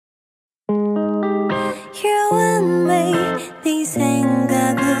You're one way 네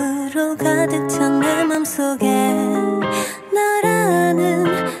생각으로 가득 찬 내 맘속에 너라는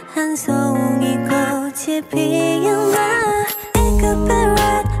한 송이 꽃이 피어나 It could be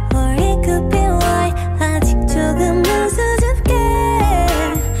right or it could be why 아직 조금은 수줍게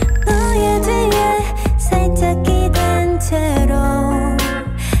너의 뒤에 살짝 기댄 채로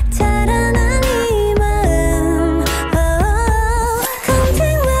자라난 이 마음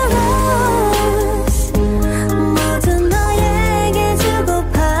Counting my rose 모두 너에게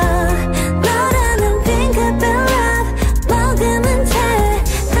주고파 너라는 핑크빛 love 머금은 채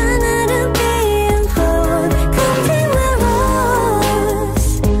하나를 피운 꽃 Counting my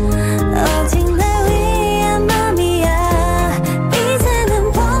rose 오직 내 위한 맘이야 이제는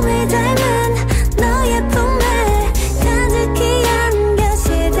봄을 닮은 너의 품에 가득히 안겨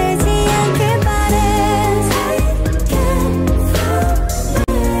시들지 않길 바래 Take it from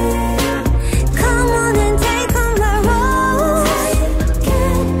me Come on and take on my rose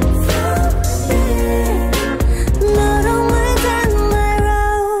Take it from me 너로 물든 my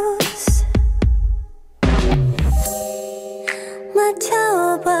rose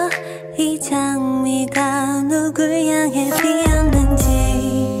맞춰봐 이 장미가 누굴 향해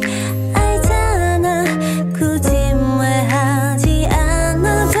피었는지 알잖아 굳이 말하지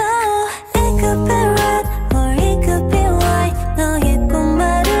않아도 It could be right or it could be why 너의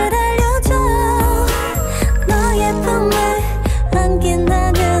꽃말을 알려줘 너의 품에 안긴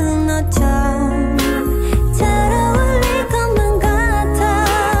나는 어쩜 잘 어울릴 것만 같아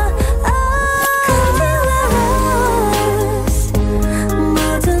Counting my rose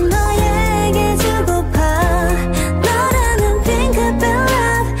모두 너에게 주고파 너라는 핑크빛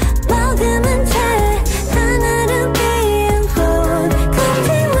love 머금은 채 하나를 피운 꽃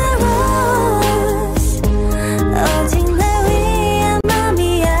Counting my rose 오직 내 위한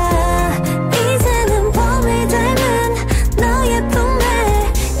맘이야 이제는 봄을 닮은 너의 품에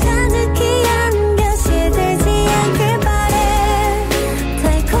가득히 안겨 시들지 않길 바래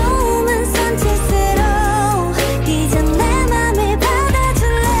달콤한 손짓으로 이젠 내 맘을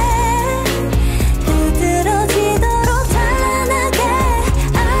받아줄래 흐드러지도록 찬란하게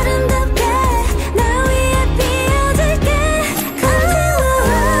아름답게 날 위해 피어줄게 Counting my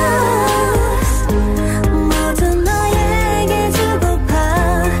rose 모두 너에게 주고파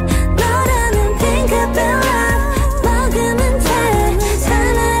너라는 핑크빛 love 머금은 채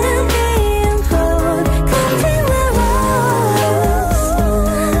하나를 피운 꽃 Counting my rose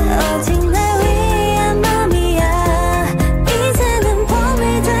오직 내 위한 맘이야 이제는 봄을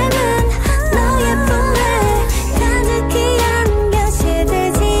닮은 너의 품에 가득히 안겨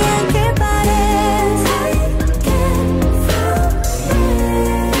시들지 않길 바래 Take it from me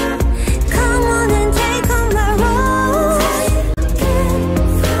Come on and take on my rose Take it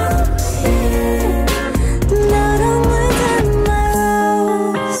from me 너로 물든 my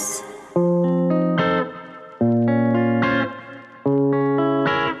rose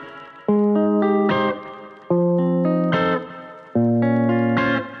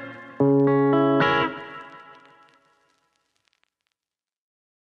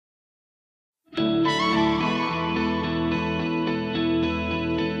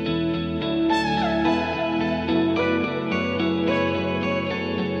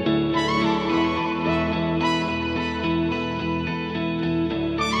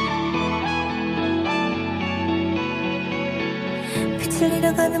빛을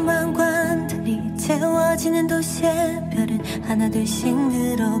잃어가는 마음관들이 채워지는 도시의 별은 하나둘씩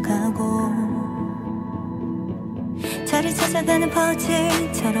늘어가고 자리 찾아가는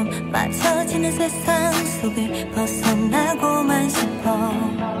퍼즐처럼 맞춰지는 세상 속을 벗어나고만 싶어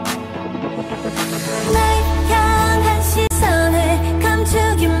날 향한 시선을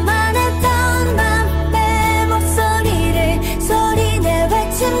감추기만 했던 맘의 목소리를 소리내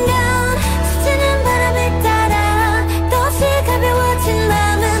외치면 스치는 바람을 따라 또다시 가벼워진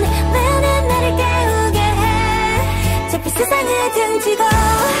마음은 매일은 나를 깨우게 해 좁은 세상을 등지고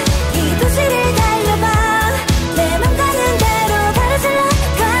이 도시를 달려봐 내 맘 가는 대로 가로질러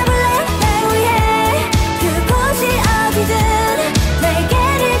가볼래 날 위해 그곳이 어디든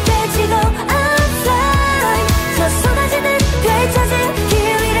날개를 펼치고 I'm flying 저 쏟아지는 펼쳐진 길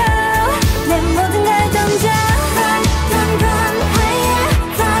위로 내 모든 걸 던져 Run, run, run higher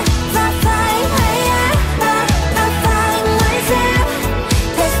Fly, fly, fly higher I'm flying with you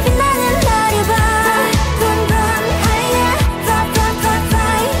다시 빛나는 너를 봐 Run, run higher Fly, fly, fly,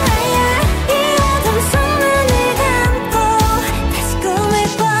 fly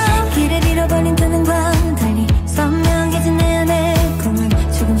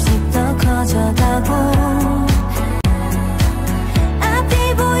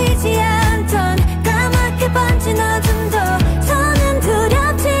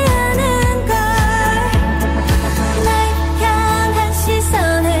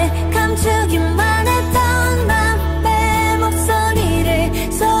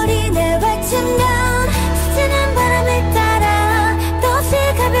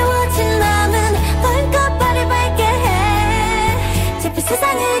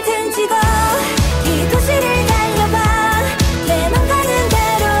세상을 등지고 이 도시를 달려봐. 내 맘 가는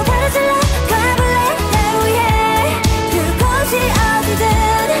대로 가로질러 가볼래. 날 위해 그곳이 어디든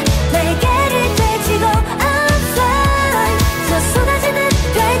날개를 펼치고 I'm fly. 저 쏟아지는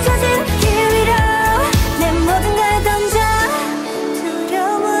펼쳐진 길 위로 내 모든 걸 던져.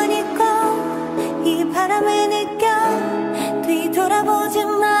 두려움은 있고 이 바람을 느껴. 뒤돌아보지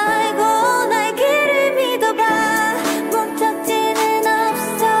말고 날 길을 믿어봐. 목적지는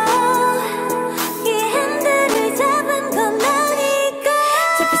없어. 이 핸들을 잡은 건 나니까.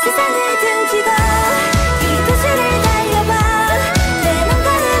 저 세상을 등지고 이 도시를 달려봐. 내 맘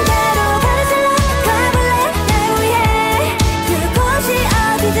가는 대로 가로질러 가볼래. 날 위해 그곳이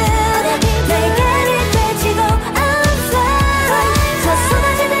어디든 날개를 펼치고 I'm fly. 저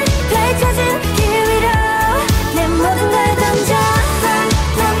쏟아지는 펼쳐진 길 위로 내 모든 걸 던져.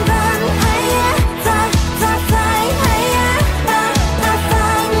 Run, run, higher, fly, fly, fly, higher. I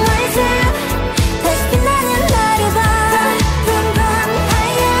find myself. 다시 빛나는 나를 봐. Run, run,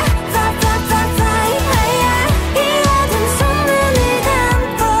 higher, fly, fly, fly, fly, higher. 이 어둠 속 눈을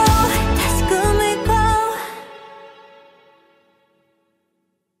감고 다시 꿈을 꿔.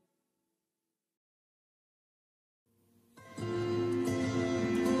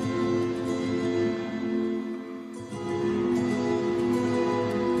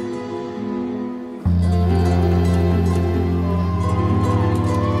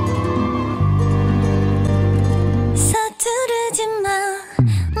 서두르지 마.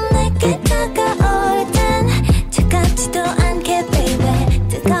 내게 다가올 땐 차갑지도 않게 baby.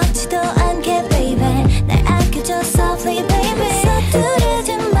 뜨겁지도 않게 baby. 날 아껴줘 softly baby.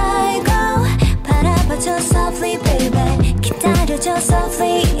 서두르지 말고 바라봐줘 softly baby. 기다려줘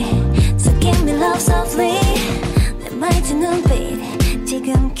softly. So give me love softly. 내 맑은 눈빛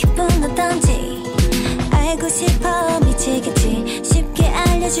지금 기분 어떤지 알고 싶어. 미치겠지. 쉽게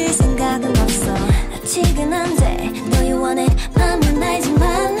알려줄 생각은 없어. 아직은 안 돼. No you want it. 맘은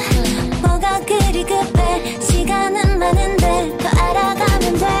알지만 뭐가 그리 급해. 시간은 많은데 더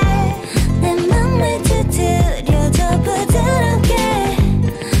알아가면 돼. 내 맘을 두드려줘 부드럽게.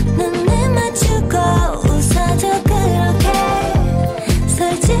 눈을 맞추고 웃어줘 그렇게.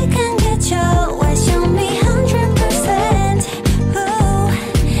 솔직한 게 좋아. Show me 100%.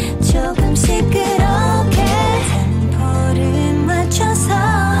 조금씩 그렇게 템포를 맞춰서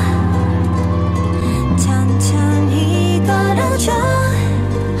천천히 걸어줘.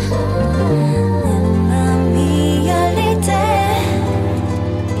 내 맘이 열릴 때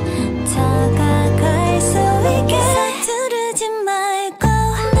다가갈 수 있게. 서두르지 말고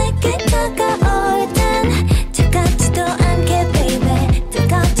내게 다가올 땐 차갑지도 않게 baby.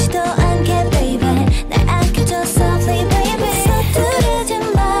 뜨겁지도 않게 baby. 날 아껴줘 softly baby. 서두르지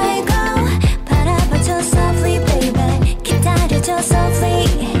말고 바라봐줘 softly baby. 기다려줘 softly.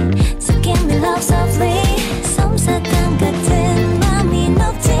 So give me love softly. 솜사탕 같은 맘이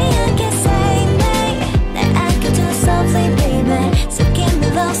녹지 않게 say me. 날 아껴줘 softly baby. So give me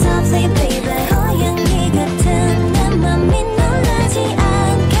love softly baby. 고양이 같은 내 맘이 놀라지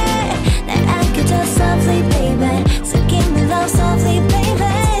않게. 날 아껴줘 softly baby. So give me love softly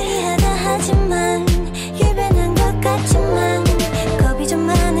baby. 미안하다 하지만 유변한 것 같지만 겁이 좀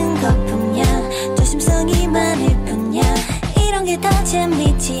많은 것뿐이야. 조심성이 많을 뿐이야. 이런 게 더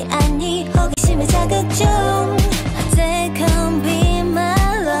재밌지 않니. 호기심에 자극 중. They can't be my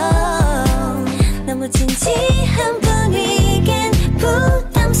love. 너무 진지한 분위긴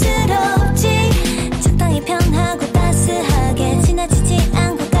부담스럽지. 적당히 편하고 따스하게. 지나치지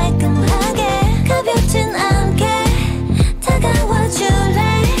않고 깔끔하게. 가볍진 않게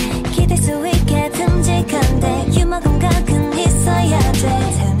다가와줄래. 기댈 수 있게 듬직한데 유머 감각은 있어야 돼.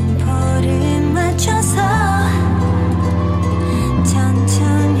 템포를 맞춰서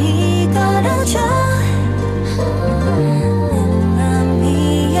천천히 걸어줘. 내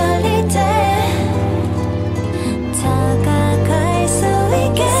맘이 열릴 때 다가갈 수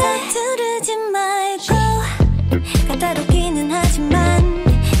있게. 서두르지 말고 까다롭기는 하지만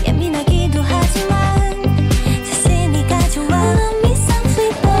예민하기도 하지만 자신이가 좋아. Love me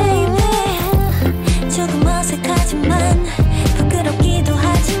softly baby. 조금 어색하지만 부끄럽기도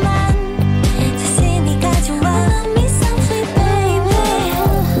하지만 자신이가 좋아. Love me softly baby.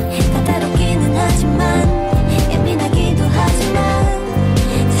 까다롭기는 하지만 예민하기도 하지만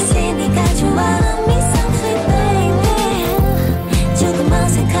자신이가 좋아. Love me softly baby. 조금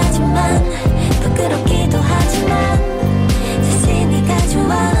어색하지만 부끄럽기도 하지만 자신이가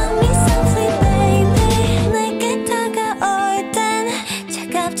좋아. Love me softly baby. 내게 다가올 땐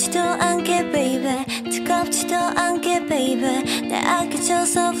차갑지도 않게 baby. 뜨겁지도 않게 baby. 날 아껴줘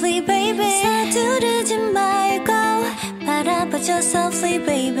softly baby. 서두르지 말고 바라봐줘 softly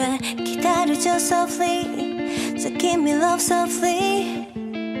baby 기다려줘 softly So give me love softly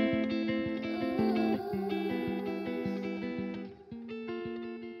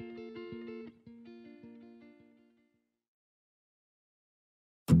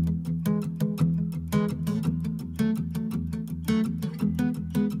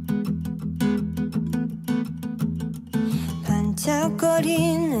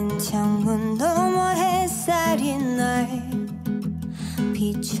반짝거리는 창문 너머 햇살이 날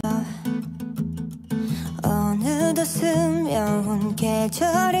비춰 어느덧 스며온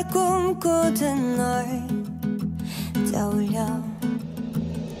계절에 꿈꾸던 널 떠올려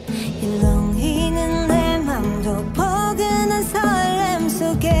일렁이는 내 맘도 포근한 설렘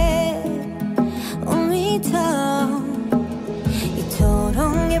속에 오미터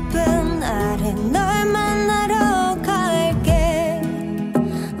이토록 예쁜 날에 널 만나러 갈게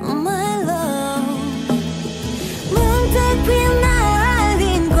Oh my love 문득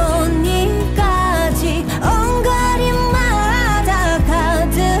휘날린 꽃잎까지 온 거리마다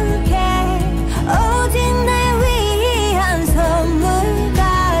가득해 오직 날 위한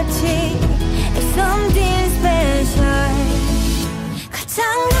선물같이 It's something special 가장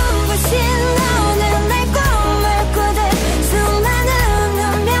눈부신 너는 날 꿈을 꾸듯 수많은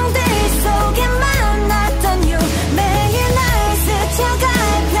운명들 속에 만났던 you 매일 날 스쳐갈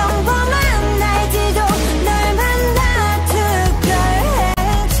평범한 날들도 널 만나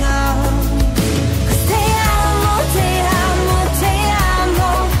특별해져 Cause te amo, te amo, te amo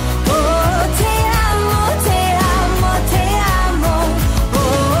Oh, te amo, te amo, te amo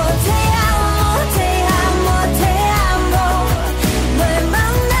Oh, te amo, te amo, te amo 널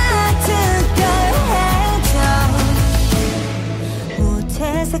만나 특별해져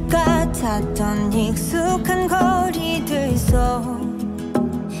무채색 같았던 익숙한 거리들 속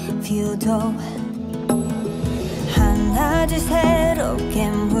뷰도 하나둘 새롭게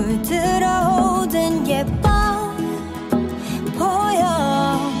물들어오던 예뻐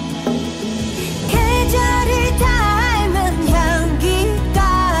보여 계절을 닮은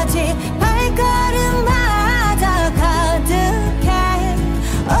향기까지 발걸음마다 가득해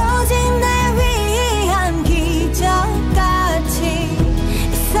오직 날 위한 기적같이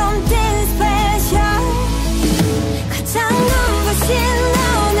It's something special 가장 눈부신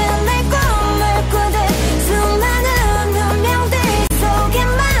너는 날 꿈을 꾸듯 수많은 운명들 속에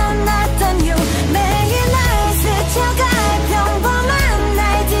만났던 you 매일 날 스쳐갈 평범한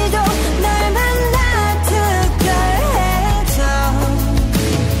날들도 널 만나 특별해져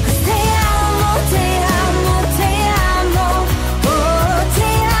Cause te amo, te amo, te amo Oh, te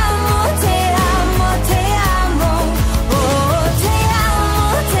amo, te amo, te amo Oh, te amo,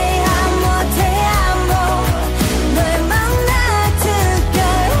 te amo, te amo 널 만나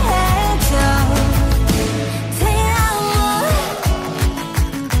특별해져 te amo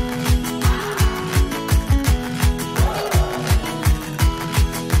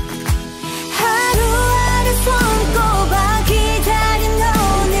하루하루 손꼽아 기다린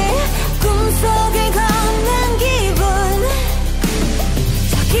오늘 꿈속을 걷는 기분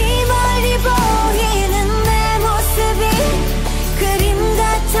저기 멀리 보이는 내 모습이 그림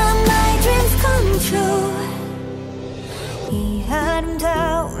같아 My dreams come true 이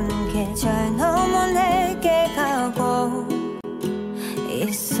아름다운 계절 넘어 내게 가고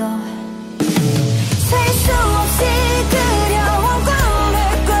있어 셀 수 없이 그려온 꿈을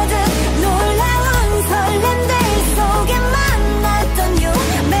꾸듯 놀라운 설렘들 속에 만났던 you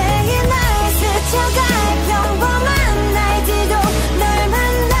매일 날 스쳐갈 평범한 날들도 널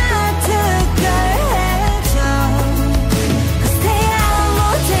만나 특별해져 Cause te amo,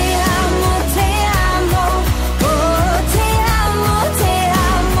 te amo, te amo Oh, te amo, te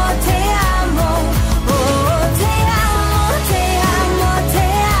amo, te amo Oh, te amo, te amo, te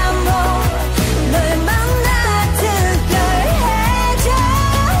amo 널 만나 특별해져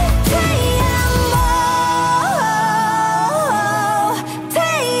te amo, te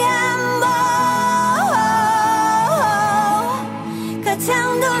amo 가장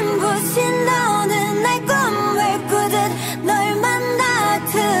눈부신 너는 날 꿈을 꾸듯 널 만나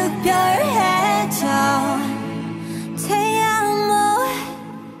특별해져 te amo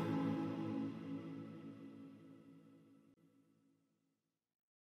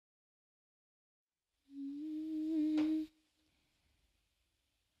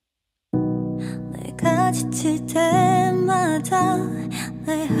내가 지칠 때마다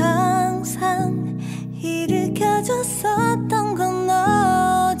날 항상 일으켜줬었던 건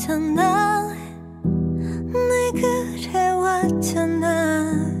너잖아 늘 그래왔잖아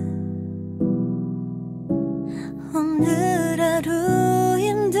오늘 하루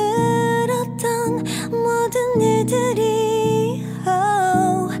힘들었던 모든 일들이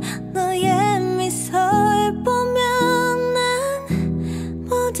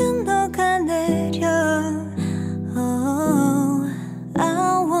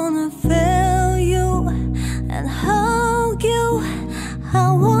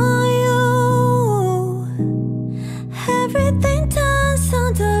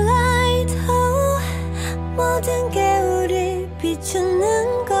모든 게 우릴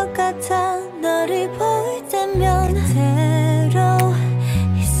비추는 것 같아. 너를 볼 때면 그대로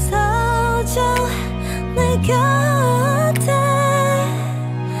있어줘 내 곁에.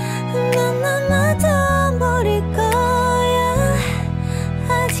 넌 아마도 모를 거야.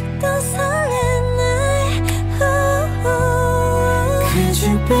 아직도 설레네. Could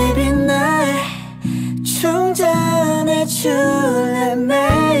you baby 날 충전해 줄래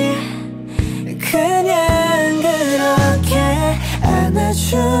매일. 그냥 그렇게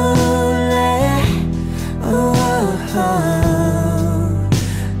안아줄래.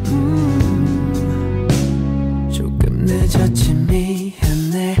 조금 늦었지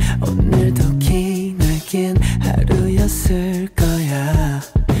미안해. 오늘도 기나긴 하루였을 거야.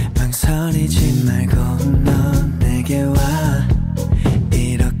 망설이지 말고 넌 내게 와.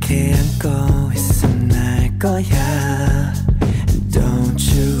 이렇게 안고 있으면 날 거야. Don't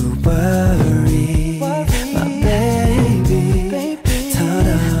you worry my baby.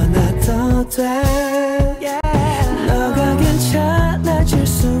 털어놔도 돼. 너가 괜찮아질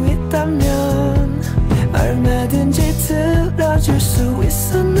수 있다면 얼마든지 들어줄 수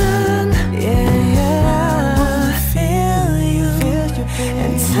있어 난. Yeah, I wanna feel you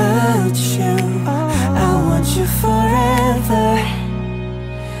and touch you. I want you forever.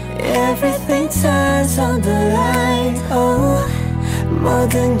 Everything turns on the light. Oh,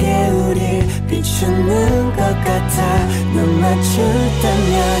 모든 게 우릴 비추는 것 같아. 눈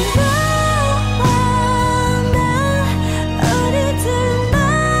맞추다면.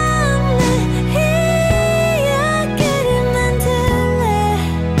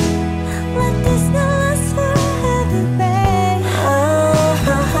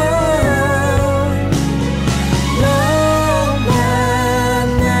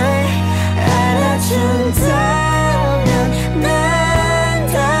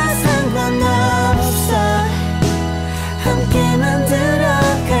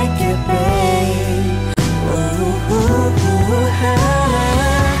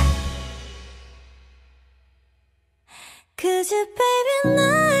 Could you baby 날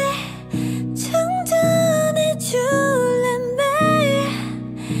충전해 줄래 매일.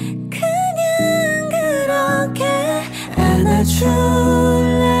 그냥 그렇게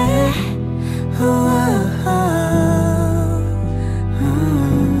안아줄래.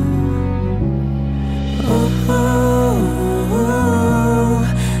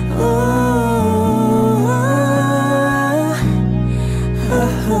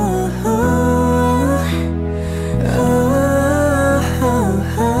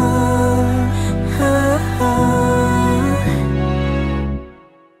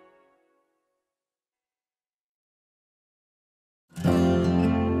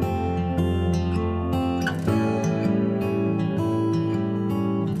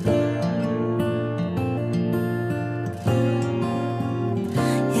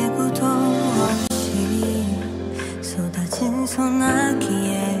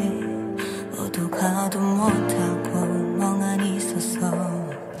 소나기에 어두 가도 못하고 멍하니 있었어.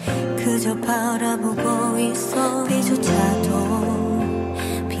 그저 바라보고 있어. 비조차도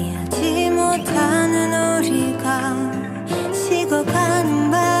피하지 못하는 우리가 식어가는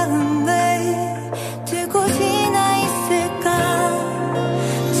마음 왜 들고 지나 있을까.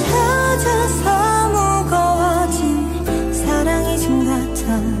 젖어서 무거워진 사랑이 좀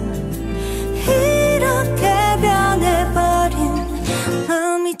같아. 이렇게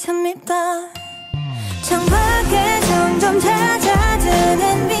마음이 참 밉다. 창밖에 점점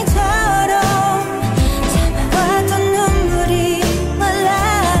잦아드는 비처럼 참아왔던 눈물이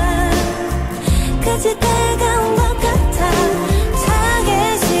말라. 그저 때가 온 것 같아. 차게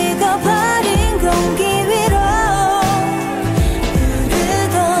식어버린 공기 위로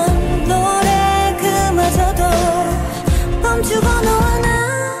흐르던 노래 그마저도 멈추고 너와 나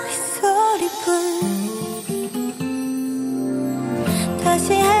소리뿐.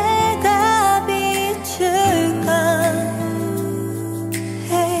 다시 해가 비출까.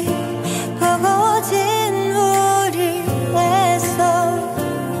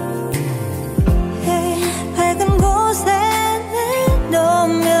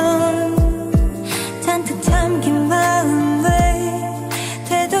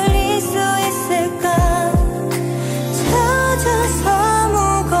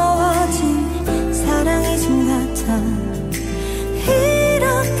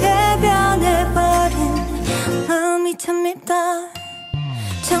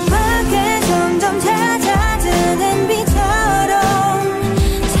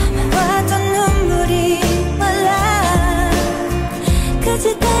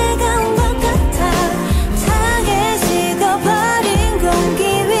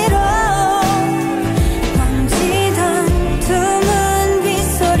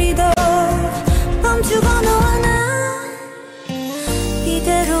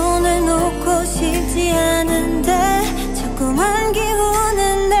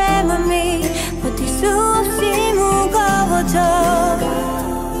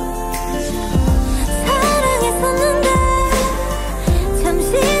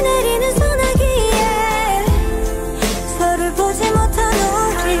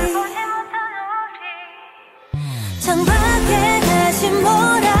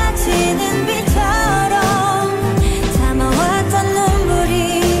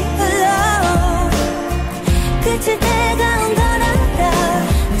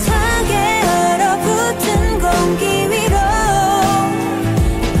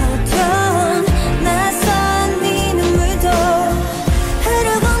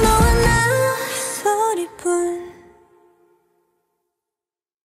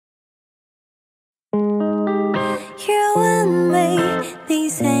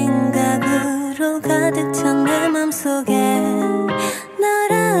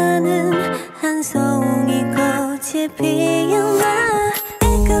 피어나.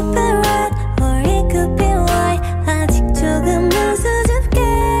 It could be red or it could be white. 아직 조금은 수줍게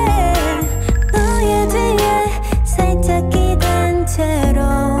너의 뒤에 살짝 기댄 채로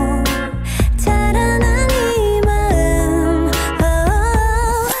자라난 이 마음.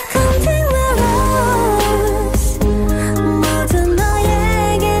 Come take my rose. 모두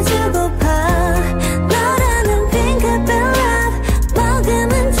너에게 주고파. 너라는 핑크빛 love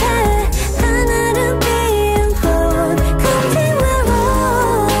머금은 채 하나를 피운 꽃. Come take my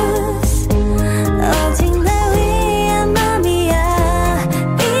rose. 오직 날 위한 맘이야.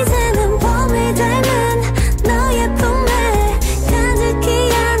 이제는 봄을 닮은 너의 품에 가득히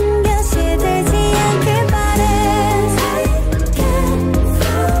안겨 시들지 않길 바래.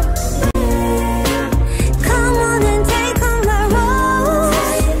 Come on and take on my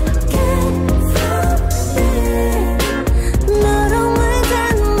rose. 너로 물든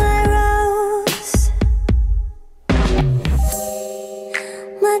my rose.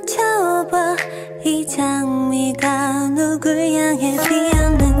 맞춰봐 이 장미가 누굴 향해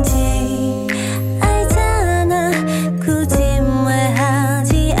피었는지 알잖아. 굳이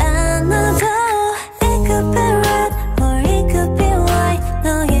말하지 않아도 It could be red or it could be white.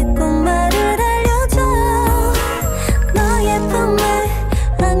 너의 꽃말을 알려줘. 너의 품에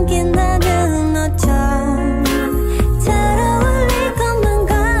안긴 나는 어쩜 잘 어울릴 것만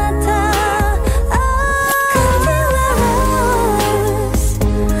같아. Come take my rose.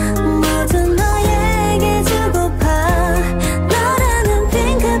 모두 너에게 주고파. 너라는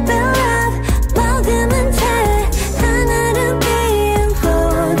핑크빛 love 머금은 채 하나를 피운 꽃.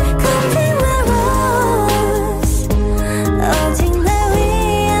 Come take my rose. 오직 날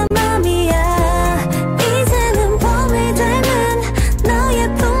위한 맘이야. 이제는 봄을 닮은 너의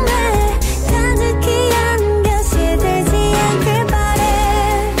품에 가득히 안겨 시들지 않길 바래.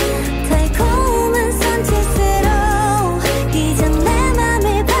 달콤한 손짓으로 이젠 내 맘을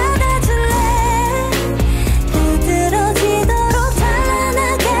받아줄래. 부드러지도록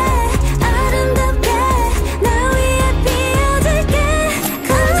찬란하게 아름답게 날 위해 피어줄게.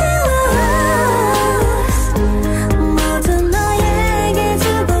 Come take my rose. 모두 너에게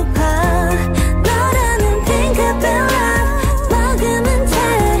주고파. 너라는 핑크빛 love 머금은 채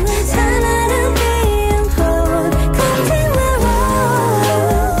하나를 피운 꽃. Come take my rose.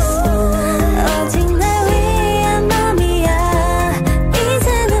 오직 날 위한 맘이야.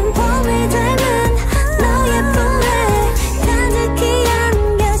 이제는 봄을 닮은 너의 품에 가득히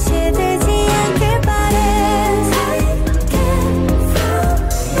안겨 시들지 않길 바래.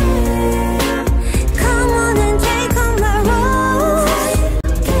 Come on and take on my rose.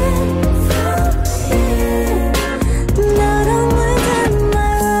 너로 물든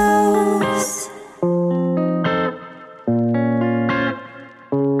my rose.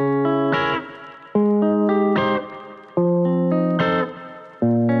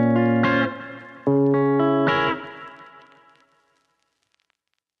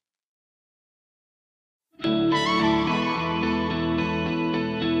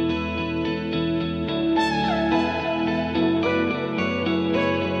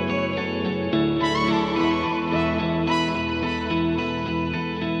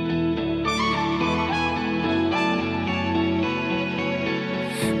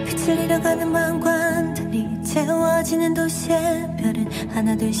 빛을 잃어가는 마음과 달리 채워지는 도시의 별은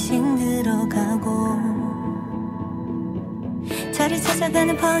하나둘씩 늘어가고 자리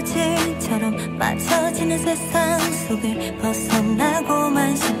찾아가는 퍼즐처럼 맞춰지는 세상 속을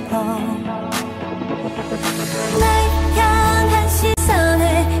벗어나고만 싶어. 날 향한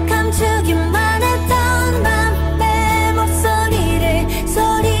시선을 감추기만 했던 맘의 목소리를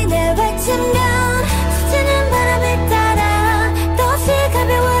소리내 외치면 스치는 바람을 따라 또다시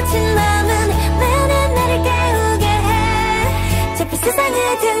가벼워진 마음은 매일은 나를 깨우게 해. 저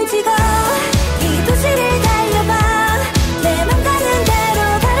세상을 등지고 이 도시를 달려봐. 내 맘 가는 대로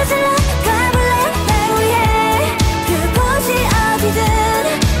가로질러 가볼래. 날 위해 그곳이 어디든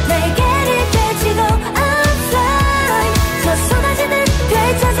날개를 펼치고 I'm flying. 저 쏟아지는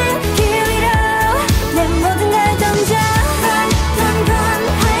펼쳐진 길 위로 내 모든 걸 던져. Run, run, run,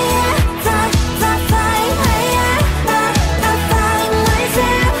 higher. Fly, fly, fly, higher. I find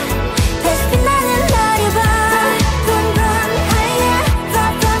myself. 다시 빛나는 너를 봐. Run, run, higher. Fly,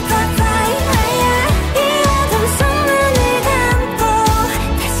 fly, fly, fly, higher.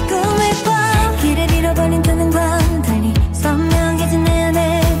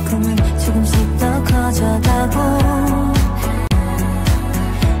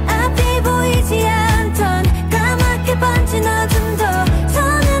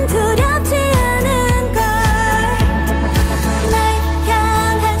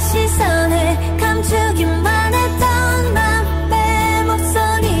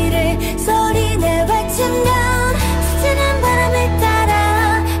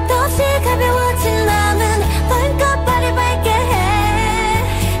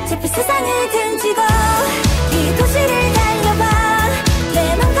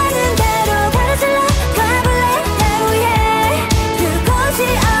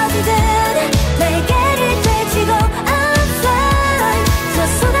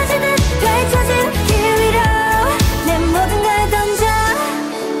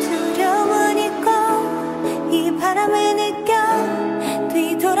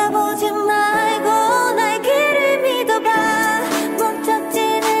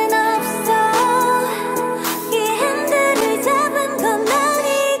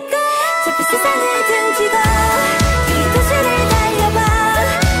 세상을 등지고 이 도시를 달려봐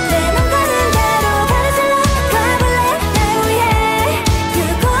내 맘 가는 대로 가로질러 가볼래 날 위해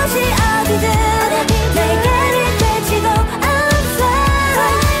그곳이 어디든 날개를 펼치고 I'm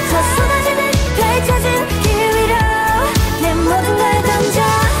fly 저 쏟아지는 펼쳐진 길 위로 내 모든 걸 던져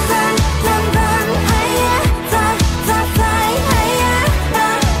Run run run higher fly fly fly higher fly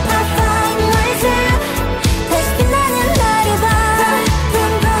fly fly 너의 집 다시 빛나는 나를 봐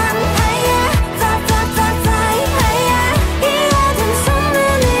Run run run higher fly fly fly fly higher 이 어둠 속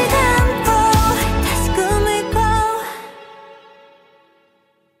눈을 감고 다시 꿈을 꿔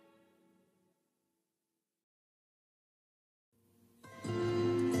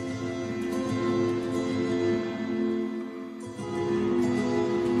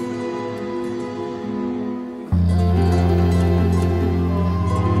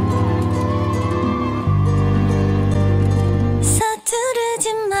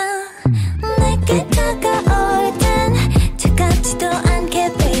서두르지 마 내게 다가올 땐 차갑지도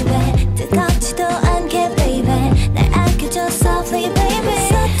않게 baby 뜨겁지도 않게 baby 날 아껴줘 softly baby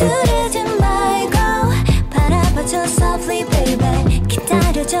서두르지 말고 바라봐줘 softly baby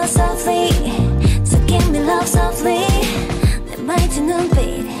기다려줘 softly So give me love softly 내 맑은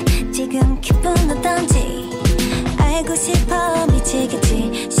눈빛 지금 기분 어떤지 알고 싶어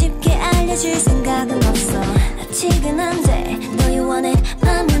미치겠지 쉽게 알려줄 생각은 없어 아직은 안돼 No you want it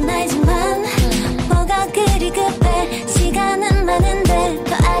맘은 알지만 뭐가 그리 급해 시간은 많은데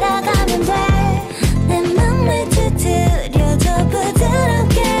더 알아가면 돼 내 맘을 두드려줘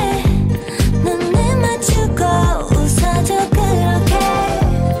부드럽게 눈을 맞추고 웃어줘 그렇게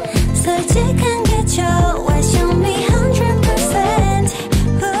솔직한 게 좋아 Show me 100%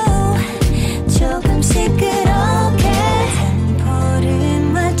 조금씩 그렇게 템포를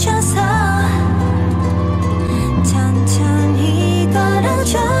맞춰서 천천히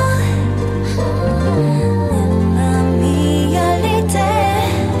걸어줘 내 맘이 열릴 때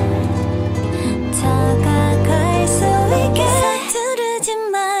다가갈 수 있게 서두르지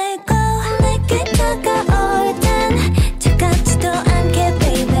말고 내게 다가올 땐 차갑지도 않게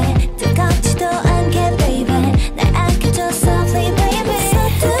baby 뜨겁지도 않게 baby 날 아껴줘 softly baby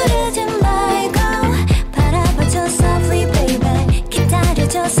서두르지 말고 바라봐줘 softly baby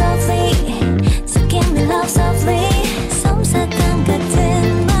기다려줘 softly So give me love softly 솜사탕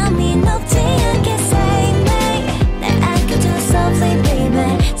같은 맘이 녹지 않게 say me 날 아껴줘 softly baby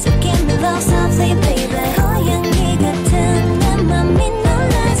So give me love softly baby 고양이 같은 내 맘이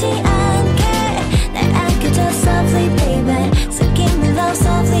놀라지 않게 날 아껴줘 softly baby So give me love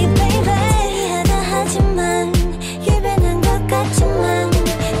softly baby 이해하다 하지만 유변한 것 같지만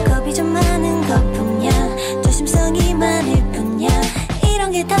겁이 좀 많은 것뿐이야 조심성이 많을 뿐이야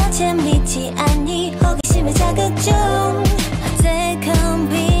이런 게 더 재밌지 않니 호기심에 자극 좀 Take on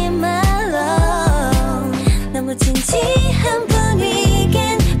be my love 너무 진지한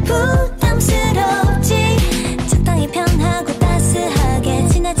분위긴 부담스럽지 적당히 편하고 따스하게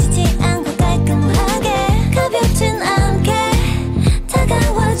지나치지 않고 깔끔하게 가볍진 않게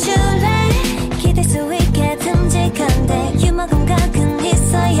다가와줄래 기댈 수 있게 듬직한데 유머 감각은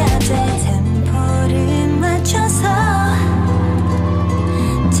있어야 돼 템포를 맞춰서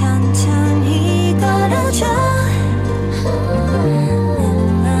천천히 걸어줘 내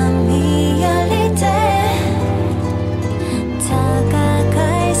맘이 열릴 때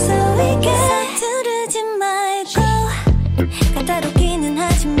다가갈 수 있게 서두르지 말고 까다롭기는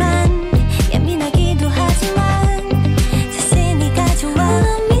하지만 예민하기도 하지만 자신이가 좋아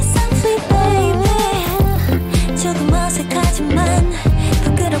Me softly baby 조금 어색하지만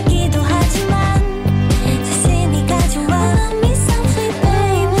부끄럽기도 하지만 자신이가 좋아 Me softly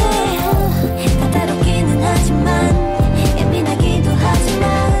baby 까다롭기는 하지만 예민하기도 하지만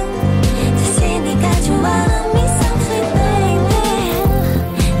자신이가 좋아 Me softly baby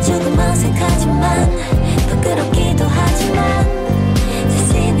조금 어색하지만 부끄럽기도 하지만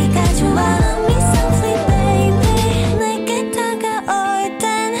자신이가 좋아 Me softly baby 내게 다가올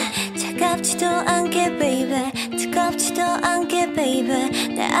땐 차갑지도 않게 baby 뜨겁지도 않게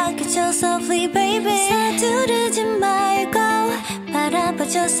baby 날 아껴줘 softly baby 서두르지 말고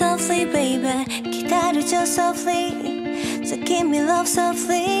바라봐줘 softly baby 기다려줘 softly So give me love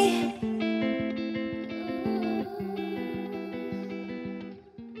softly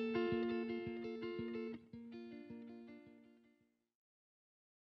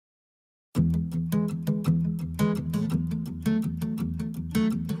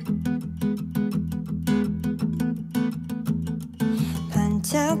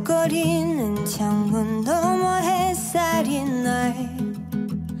반짝거리는 창문 너머 햇살이 날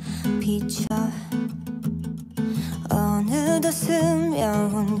비춰 어느덧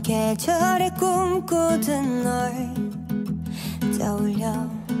스며온 계절에 꿈꾸던 널 떠올려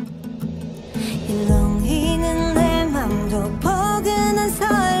일렁이는 내 맘도 포근한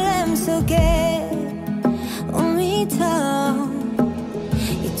설렘 속에 오미터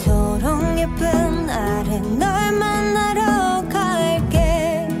이토록 예쁜 날에 널 만나러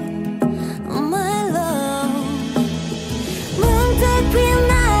갈게. Oh my love 문득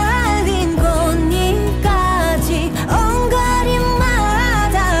휘날린 꽃잎까지 온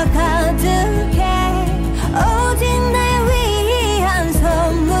거리마다 가득해. 오직 날 위한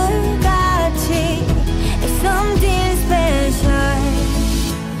선물같이 It's something special.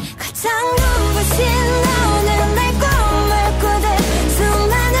 가장 눈부신 너는 날 꿈을 꾸듯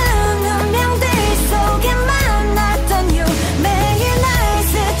수많은 운명들 속에 만났던 you. 매일 날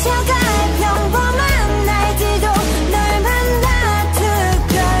스쳐갈 평범한 날들도 널 만나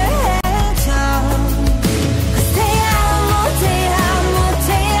특별해져. Cause te amo, te amo,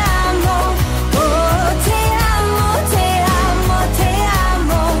 te amo. Oh, te amo, te amo, te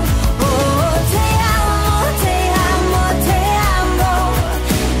amo. Oh, te amo, te amo, te amo.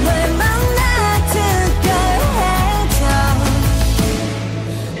 널 만나 특별해져.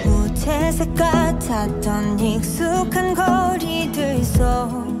 무채색 같았던 익숙한 거리들 속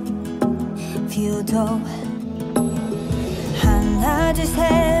뷰도 하나둘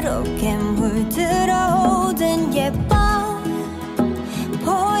새롭게 물들어오든 예뻐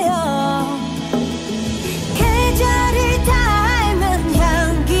보여. 계절을 닮은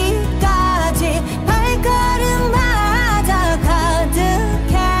향기까지 발걸음마다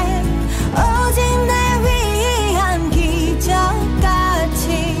가득해. 오직 날 위한 기적같이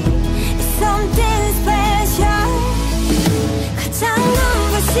It's something special. 가장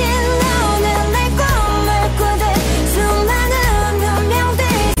눈부신 너는 날 꿈을 꾸듯 수많은 운명들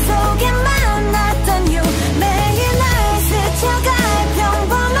속에 만났던 you. 매일 날 스쳐갈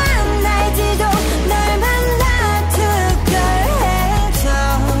평범한 날들도 널 만나 특별해져.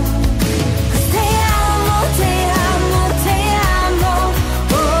 Cause te amo, te amo, te amo.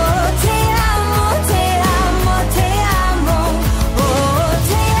 Oh, te amo, te amo, te amo. Oh,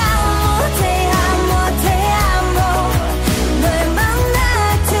 te amo, te amo, te amo. 널 만나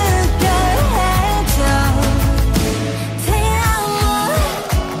특별해져. Te amo.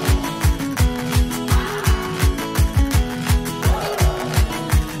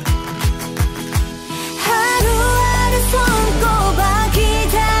 하루하루 손꼽아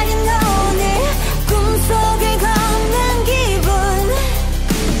기다린 오늘 꿈속을 걷는 기분.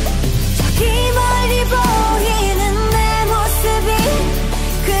 저기 멀리 보이는 내 모습이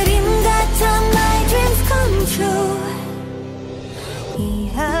그림 같아. My dreams come true. 이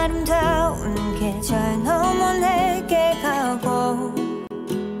아름다운 계절 넘어 내게 가고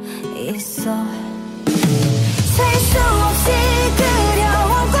있어. 셀 수 없이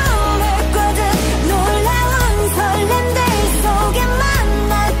그려온 꿈을 꾸듯 놀라운 설렘들 속에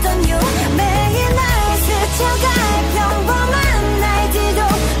만났던 you. 매일 날 스쳐갈 평범한 날들도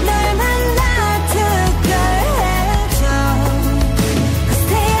널 만나 특별해져. Cause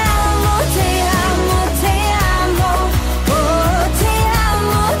te amo, te amo, te amo. Oh, te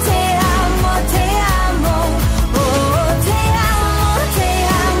amo, te amo, te amo. Oh, te amo, te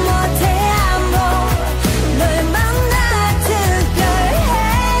amo, te amo. 널 만나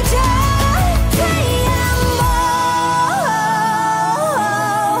특별해져. Te amo,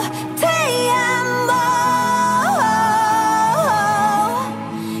 te amo.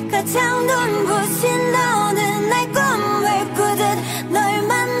 가장 눈부신 너는 날 꿈을 꾸듯 널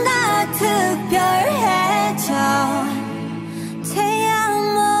만나 특별해져. Te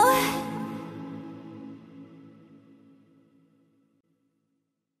amo.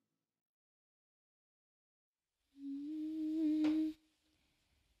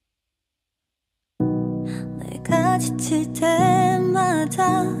 내가 지칠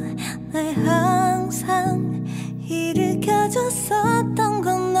때마다 날 항상 일으켜줬었던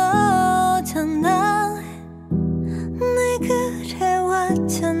건 너잖아. 늘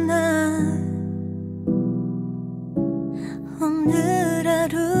그래왔잖아. 오늘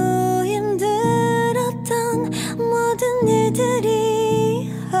하루 힘들었던 모든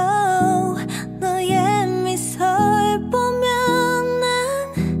일들이 너의 미소를 보면 난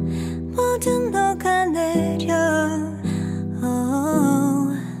모두 녹아내려.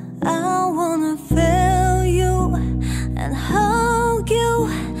 I wanna feel you and hug you.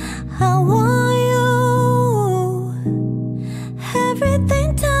 I want you.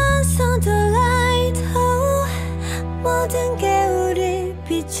 Everything turns on the light. 모든 게 우릴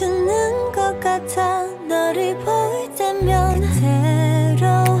비추는 것 같아. 너를 볼 때면 그대로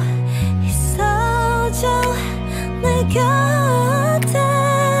있어줘 내 곁에.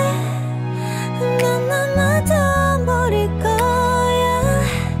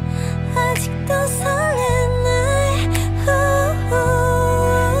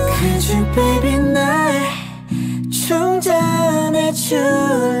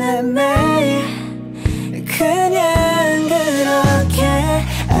 안아줄래 매일 그냥 그렇게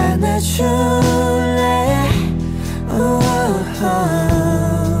안아줄래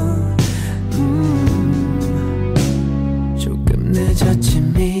조금 늦었지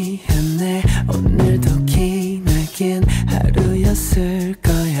미안해 오늘도 기나긴 하루였을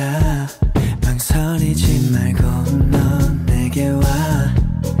거야 망설이지 말고 넌 내게 와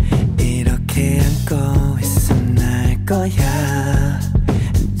이렇게 안고 있으면 날 거야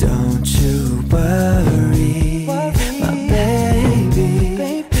Don't you worry my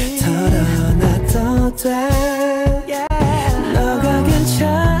baby 털어놔도 돼 너가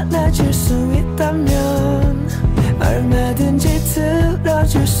괜찮아질 수 있다면 얼마든지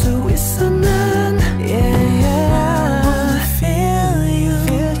들어줄 수 있어 난 yeah, yeah. I wanna feel you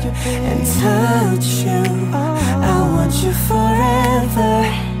and touch you I want you forever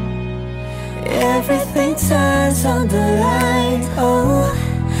Everything turns on the light oh.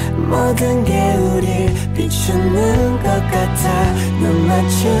 모든 게 우릴 비추는 것 같아 눈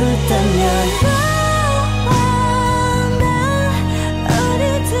맞추다면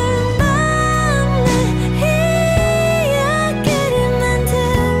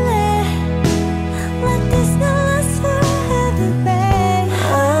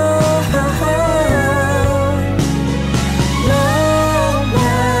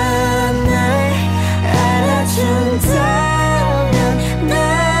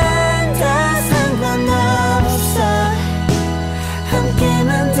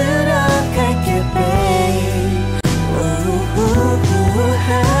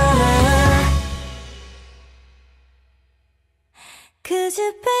그저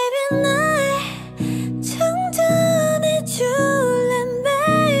baby 날 충전해줄래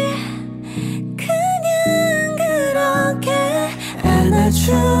매일 그냥 그렇게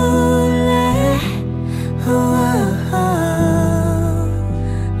안아줄래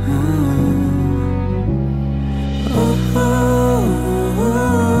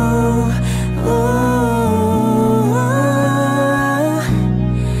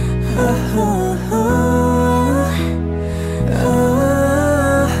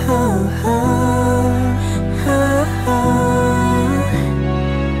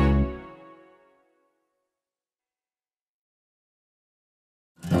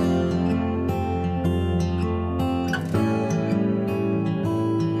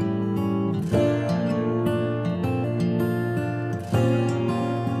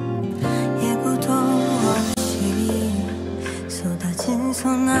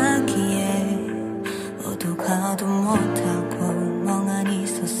소나기에 어두 가도 못하고 멍하니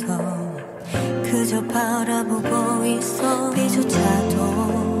서서 그저 바라보고 있어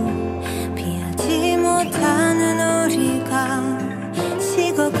비조차도 피하지 못하는 우리가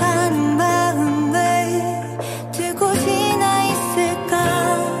식어가는 마음 왜 두고 지나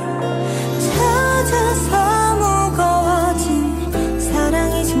있을까 젖어서 무거워진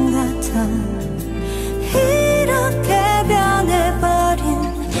사랑이 좀 같아 이렇게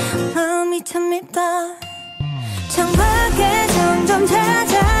마음이 참 밉다 창밖에 점점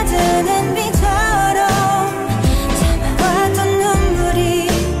잦아드는 비처럼 참아왔던 눈물이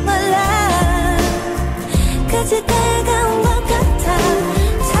말라 그저 때가 온 것 같아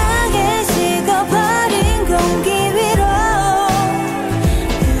차게 식어버린 공기 위로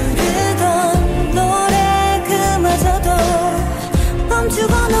흐르던 노래 그마저도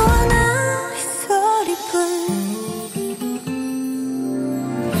멈추고 너와 나의 소리뿐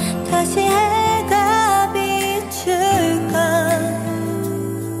다시 해가 비출까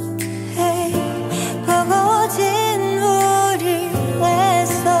hey, 버거워진 우릴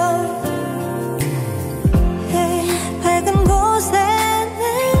위해서 hey, 밝은 곳에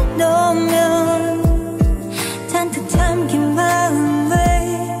내놓으면 잔뜩 잠긴 마음 왜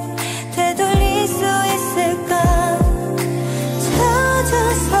되돌릴 수 있을까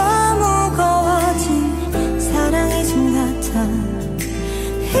젖어서 무거워진 사랑이 좀 같아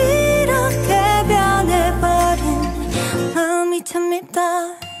이렇게 변해버린 마음이 참 밉다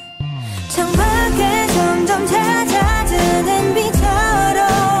창밖에 점점 잦아